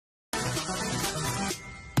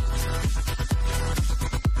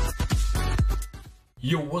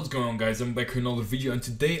Yo, what's going on guys, I'm back with another video and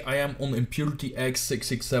today I am on ImpurityX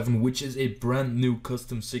 667, which is a brand new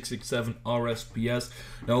custom 667 RSPS.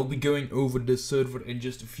 Now I'll be going over this server in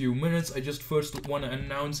just a few minutes. I just first want to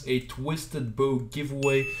announce a Twisted Bow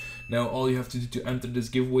giveaway. Now all you have to do to enter this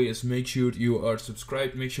giveaway is make sure you are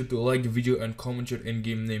subscribed, make sure to like the video and comment your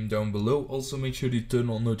in-game name down below. Also make sure you turn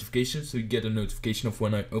on notifications so you get a notification of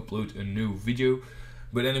when I upload a new video.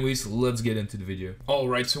 But anyways, let's get into the video.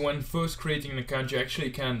 Alright, so when first creating an account, you actually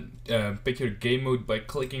can pick your game mode by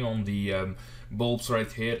clicking on the bulbs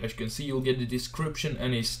right here. As you can see, you'll get the description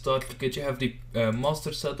and a start kit. You have the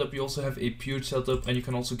master setup, you also have a pure setup, and you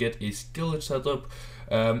can also get a skillet setup.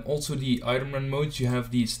 Also the Ironman modes, you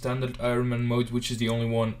have the standard Ironman mode, which is the only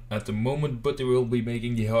one at the moment, but they will be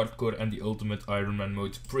making the hardcore and the ultimate Ironman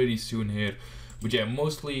mode pretty soon here. But yeah,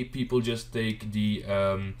 mostly people just take the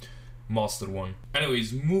master one.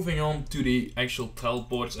 Anyways, moving on to the actual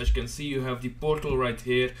teleports. As you can see, you have the portal right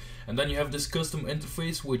here, and then you have this custom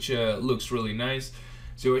interface which looks really nice.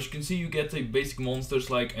 So as you can see, you get the basic monsters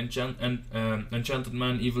like Enchanted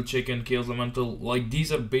Man, Evil Chicken, Chaos Elemental. Like,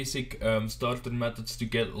 these are basic starter methods to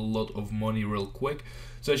get a lot of money real quick.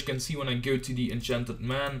 So as you can see, when I go to the Enchanted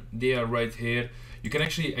Man, they are right here. You can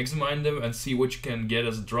actually examine them and see what you can get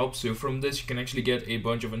as a drop. So from this you can actually get a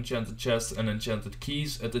bunch of enchanted chests and enchanted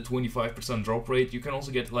keys at the 25% drop rate. You can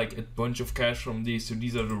also get like a bunch of cash from these, so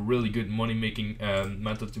these are a really good money making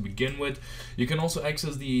method to begin with. You can also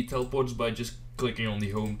access the teleports by just clicking on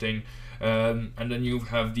the home thing. And then you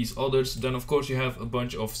have these others. Then of course you have a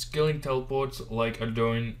bunch of skilling teleports like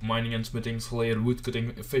Ardoin, mining and smithing, slayer,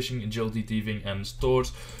 woodcutting, fishing, agility, thieving and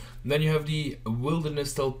stores. Then you have the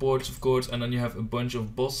wilderness teleports, of course, and then you have a bunch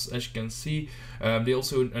of bosses, as you can see. They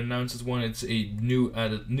also announced this one, it's a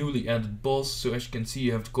newly added boss. So as you can see,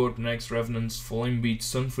 you have the Corpnex, Revenants, Falling Beach,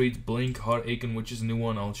 Sunfreed, Blink, Heartachen, which is a new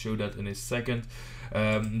one, I'll show that in a second.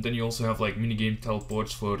 Then you also have like minigame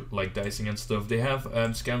teleports for like dicing and stuff. They have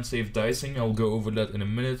scan save dicing, I'll go over that in a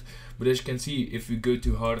minute. But as you can see, if we go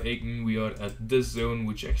to Heartachen, we are at this zone,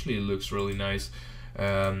 which actually looks really nice.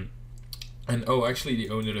 And oh, actually the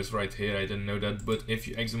owner is right here, I didn't know that. But if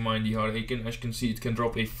you examine the Heartachen, as you can see, it can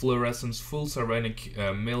drop a Fluorescence, Full Sirenic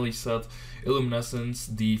melee set,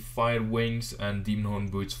 Illuminescence, the Fire Wings, and Demon Horn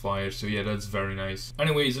Boots Fire. So yeah, that's very nice.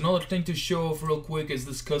 Anyways, another thing to show off real quick is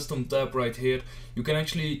this custom tab right here. You can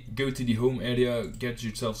actually go to the home area, get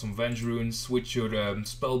yourself some Venge Runes, switch your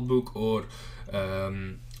spell book or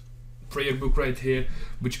prayer book right here,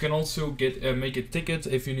 but you can also get make a ticket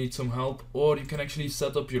if you need some help, or you can actually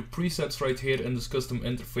set up your presets right here in this custom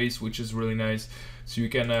interface, which is really nice. So you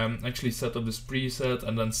can actually set up this preset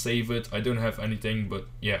and then save it. I don't have anything, but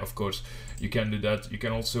yeah, of course you can do that. You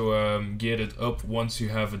can also gear it up once you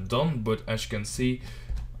have it done, but as you can see,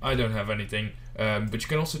 I don't have anything. But you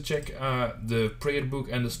can also check the prayer book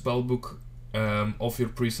and the spell book of your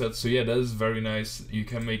presets. So yeah, that is very nice. You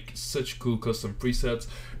can make such cool custom presets.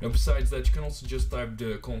 Now besides that, you can also just type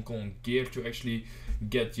the Concon gear to actually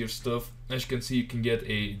get your stuff. As you can see, you can get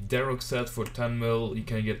a Darrock set for 10 mil, you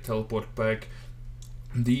can get teleport pack.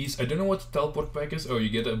 These, I don't know what the teleport pack is. Oh, you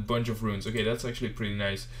get a bunch of runes. Okay, that's actually pretty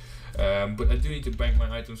nice. But I do need to bank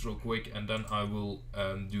my items real quick and then I will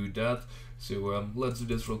do that. So let's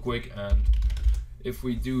do this real quick. And if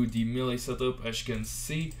we do the melee setup, as you can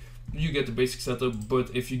see, you get the basic setup.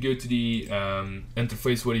 But if you go to the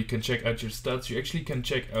interface where you can check out your stats, you actually can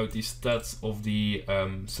check out the stats of the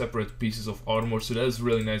separate pieces of armor. So that is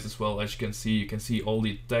really nice as well. As you can see all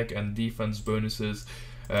the attack and defense bonuses.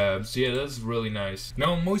 So yeah, that's really nice.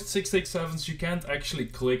 Now on most 667s you can't actually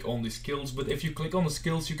click on the skills, but if you click on the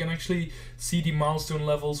skills you can actually see the milestone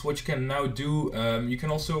levels, what you can now do. You can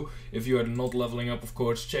also, if you are not leveling up of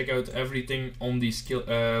course, check out everything on the skill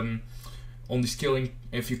on the skilling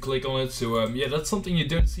if you click on it. So yeah, that's something you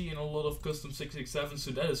don't see in a lot of custom 667,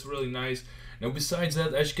 so that is really nice. Now besides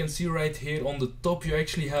that, as you can see right here on the top, you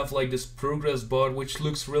actually have like this progress bar, which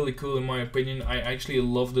looks really cool in my opinion. I actually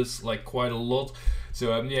love this like quite a lot.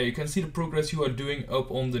 So yeah, you can see the progress you are doing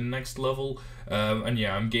up on the next level, and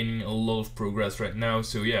yeah, I'm gaining a lot of progress right now.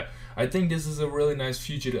 So yeah, I think this is a really nice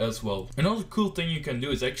feature as well. Another cool thing you can do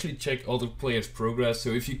is actually check other players' progress. So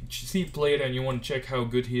if you see a player and you want to check how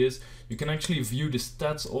good he is, you can actually view the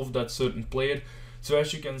stats of that certain player. So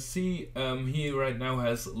as you can see, he right now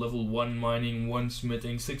has level 1 mining, 1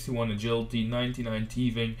 smithing, 61 agility, 99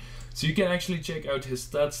 thieving, So you can actually check out his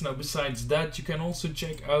stats. Now besides that, you can also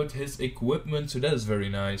check out his equipment, so that is very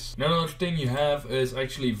nice. Now another thing you have is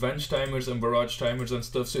actually venge timers and barrage timers and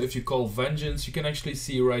stuff. So if you call vengeance, you can actually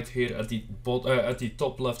see right here at the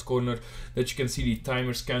top left corner that you can see the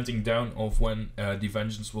timers counting down of when the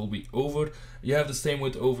vengeance will be over. You have the same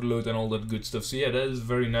with overload and all that good stuff. So yeah, that is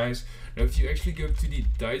very nice. Now if you actually go to the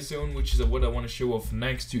dice zone, which is what I want to show off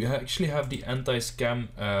next, you actually have the anti-scam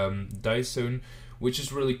dice zone, which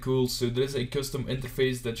is really cool. So there is a custom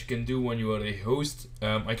interface that you can do when you are a host.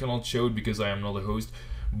 I cannot show it because I am not a host,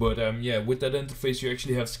 but yeah, with that interface you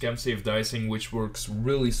actually have scam safe dicing, which works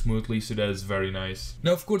really smoothly, so that is very nice.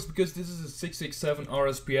 Now of course, because this is a 667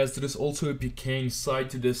 RSPS, there is also a PKing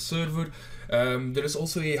side to this server. There is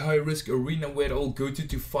also a high risk arena where I'll go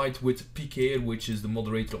to fight with PK, which is the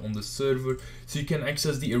moderator on the server. So you can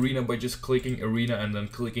access the arena by just clicking arena and then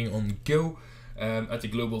clicking on go. At the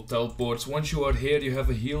global teleports. Once you are here, you have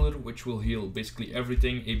a healer which will heal basically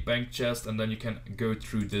everything, a bank chest, and then you can go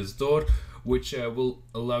through this door, which will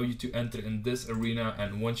allow you to enter in this arena.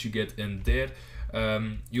 And once you get in there,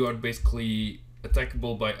 you are basically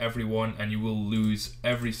attackable by everyone and you will lose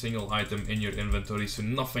every single item in your inventory, so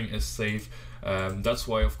nothing is safe. That's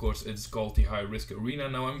why of course it's called the high risk arena.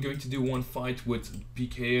 Now I'm going to do one fight with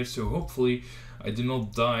PK, so hopefully I do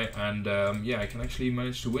not die, and yeah, I can actually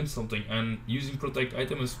manage to win something, and using protect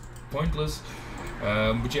item is pointless,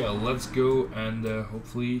 but yeah, let's go, and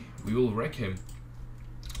hopefully we will wreck him.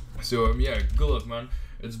 So yeah, good luck, man.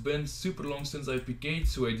 It's been super long since I PK'd,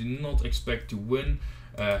 so I did not expect to win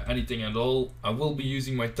anything at all. I will be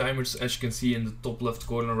using my timers, as you can see in the top left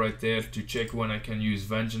corner right there, to check when I can use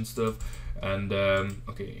vengeance stuff. And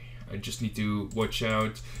okay, I just need to watch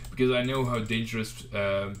out because I know how dangerous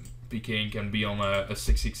PKing can be on a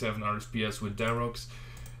 667 RSPS with Darox.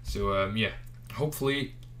 So yeah,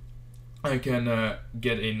 hopefully I can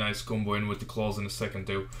get a nice combo in with the claws in a second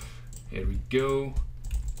though. Here we go.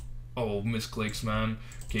 Oh, misclicks, man.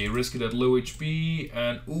 Okay, risk it at low HP,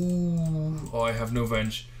 and ooh, oh, I have no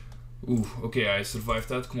venge. Ooh, okay, I survived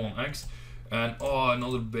that. Come on, X. And oh,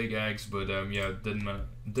 another big X, but yeah,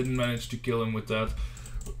 didn't manage to kill him with that.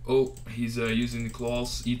 Oh, he's using the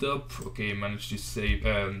claws. Eat up. Okay, managed to save,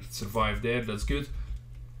 survive there. That's good.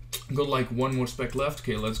 Got like one more spec left.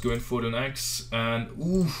 Okay, let's go in for an X. And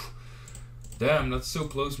ooh, damn, that's so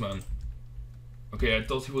close, man. Okay, I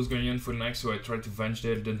thought he was going in for an X, so I tried to venge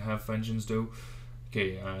there. Didn't have vengeance though.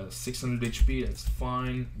 Okay, 600 HP, that's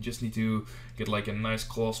fine. Just need to get like a nice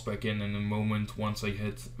claw spec in a moment once I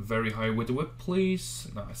hit very high with the whip, please.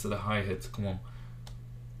 No, I said a high hit, come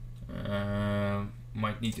on.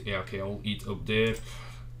 Might need to, yeah, okay, I'll eat up there.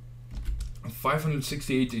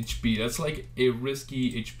 568 HP, that's like a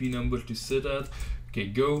risky HP number to sit at. Okay,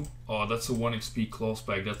 go. Oh, that's a 1 XP claw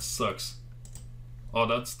spec, that sucks. Oh,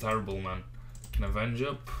 that's terrible, man. Can I venge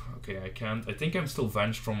up? Okay, I can't. I think I'm still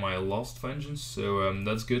venged from my last vengeance, so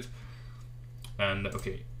that's good. And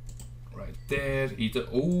okay, right there, eat it.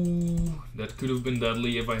 Oh, that could have been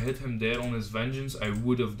deadly. If I hit him there on his vengeance, I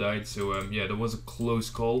would have died. So yeah, that was a close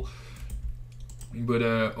call. But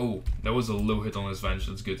oh, that was a low hit on his vengeance.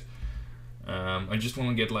 That's good. I just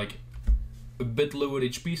want to get like a bit lower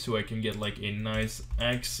HP so I can get like a nice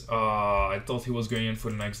X. I thought he was going in for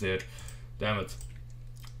an X there. Damn it.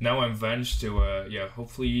 Now I'm venged, so yeah,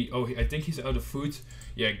 hopefully, oh, I think he's out of food.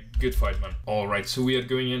 Yeah, good fight, man. Alright, so we are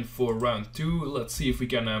going in for round 2. Let's see if we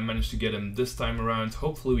can manage to get him this time around.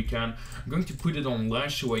 Hopefully we can. I'm going to put it on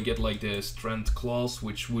lash so I get like the strength claws,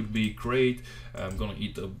 which would be great. I'm gonna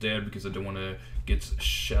eat up there because I don't want to get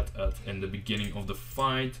shot at in the beginning of the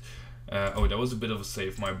fight. Oh, that was a bit of a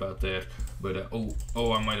save, my bad there. But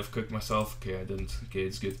oh, I might have cooked myself. Okay, I didn't. Okay,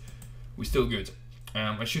 it's good. We're still good.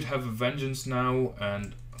 I should have a vengeance now,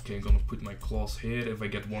 and okay, I'm gonna put my claws here. If I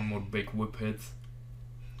get one more big whip hit,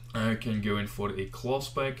 I can go in for a claw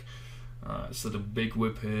spec. So the big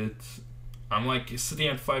whip hit, I'm like sitting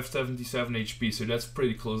at 577 HP, so that's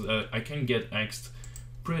pretty close. I can get X'd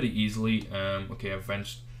pretty easily. Okay, I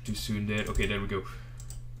venged too soon there. Okay, there we go.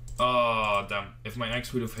 Oh, damn. If my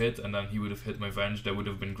X would have hit and then he would have hit my venge, that would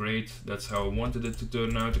have been great. That's how I wanted it to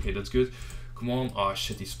turn out. Okay, that's good. Come on. Oh,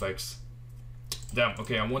 shitty specs. Damn,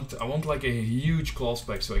 okay, I want like a huge claw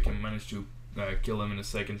spec so I can manage to kill him in a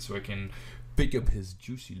second, so I can pick up his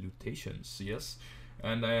juicy lutations, yes?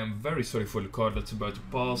 And I am very sorry for the card that's about to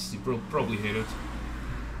pass. You probably hate it.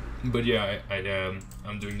 But yeah,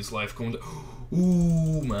 I'm doing this live comment.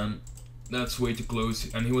 Ooh, man, that's way too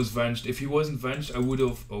close. And he was venged. If he wasn't venged, I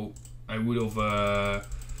would have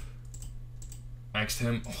axed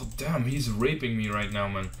him. Oh damn, he's raping me right now,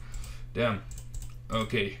 man. Damn.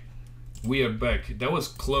 Okay. We are back. That was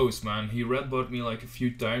close, man. He red barred me like a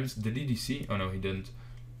few times. Did he DC? Oh no, he didn't.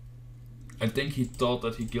 I think he thought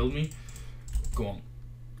that he killed me. Come on.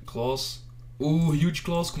 Claws. Ooh, huge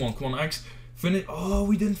claws. Come on, X. Finish. Oh,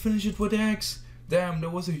 we didn't finish it with the X. Damn,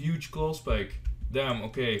 that was a huge claw spike. Damn,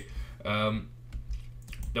 okay. That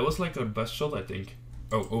was like our best shot, I think.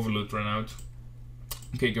 Oh, overload ran out.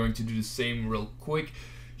 Okay, going to do the same real quick.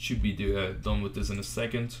 Should be done with this in a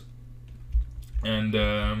second. And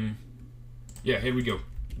yeah, here we go.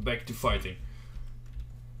 Back to fighting.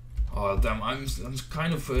 Oh damn, I'm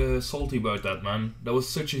kind of salty about that, man. That was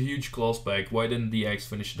such a huge claw spike. Why didn't the X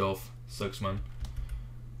finish it off? Sucks, man.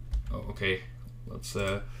 Oh, okay. Let's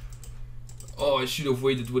oh, I should have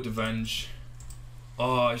waited with Avenge.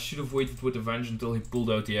 Oh, I should have waited with Avenge until he pulled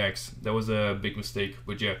out the X. That was a big mistake.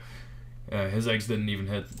 But yeah, his X didn't even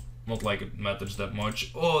hit. Not like it matters that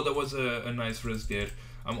much. Oh, that was a nice risk there.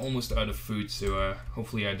 I'm almost out of food, so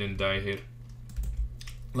hopefully I didn't die here.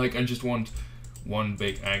 Like, I just want one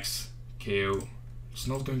big X KO. It's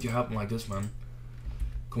not going to happen like this, man.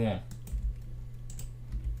 Come on.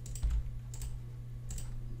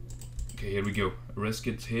 Okay, here we go. Risk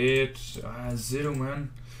it hit. 0,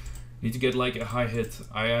 man. Need to get like a high hit.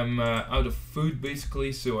 I am out of food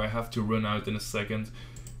basically, so I have to run out in a second.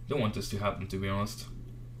 Don't want this to happen, to be honest.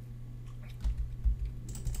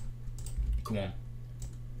 Come on.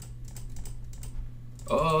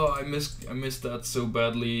 Oh, I missed that so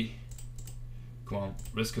badly. Come on,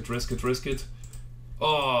 risk it, risk it, risk it.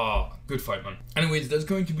 Oh, good fight, man. Anyways, that's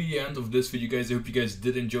going to be the end of this video, guys. I hope you guys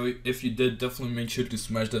did enjoy. If you did, definitely make sure to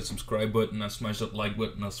smash that subscribe button and smash that like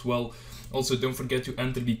button as well. Also, don't forget to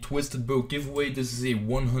enter the Twisted Bow giveaway. This is a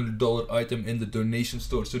 $100 item in the donation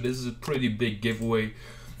store, so this is a pretty big giveaway.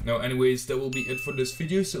 Now, anyways, that will be it for this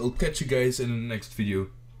video, so I'll catch you guys in the next video.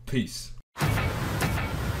 Peace.